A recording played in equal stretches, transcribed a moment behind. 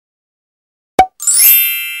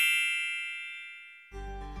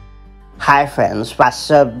Hi friends,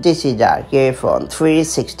 what's up? This is our iPhone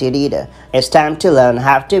 360 reader. It's time to learn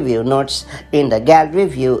how to view notes in the gallery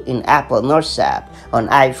view in Apple Notes app on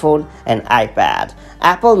iPhone and iPad.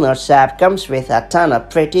 Apple Notes app comes with a ton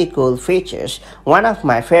of pretty cool features. One of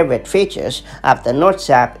my favorite features of the Notes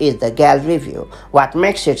app is the gallery view. What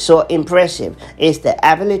makes it so impressive is the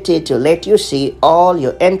ability to let you see all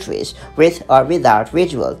your entries with or without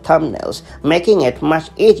visual thumbnails, making it much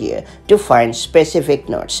easier to find specific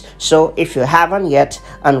notes. So if you haven't yet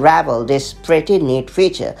unraveled this pretty neat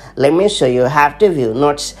feature, let me show you how to view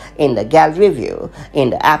notes in the gallery view in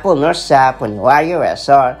the Apple Notes app on your iOS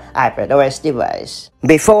or iPadOS device.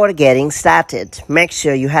 Before getting started, make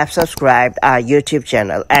sure you have subscribed our YouTube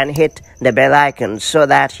channel and hit the bell icon so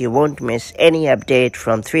that you won't miss any update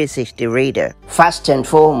from 360 Reader. First and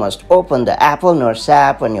foremost, open the Apple Notes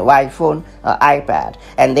app on your iPhone or iPad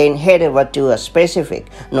and then head over to a specific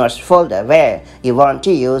Notes folder where you want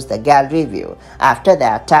to use the gallery view. After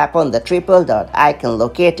that, tap on the triple dot icon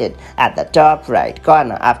located at the top right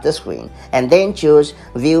corner of the screen and then choose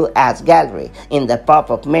View as Gallery in the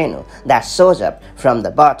pop-up menu that shows up from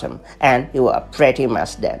the bottom, and you are pretty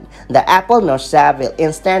much done. The Apple Notes app will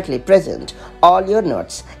instantly present all your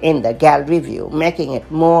notes in the gallery view, making it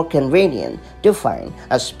more convenient to find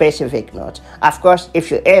a specific note. Of course, if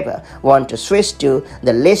you ever want to switch to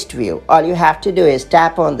the list view, all you have to do is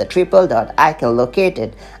tap on the triple dot icon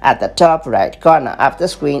located at the top right corner of the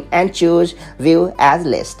screen and choose View as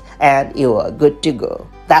List, and you are good to go.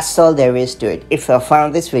 That's all there is to it. If you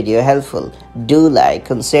found this video helpful, do like,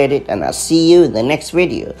 consider it, and I'll see you in the next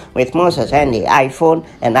video with more such handy iPhone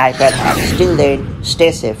and iPad hacks. Till then,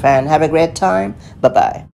 stay safe and have a great time. Bye-bye.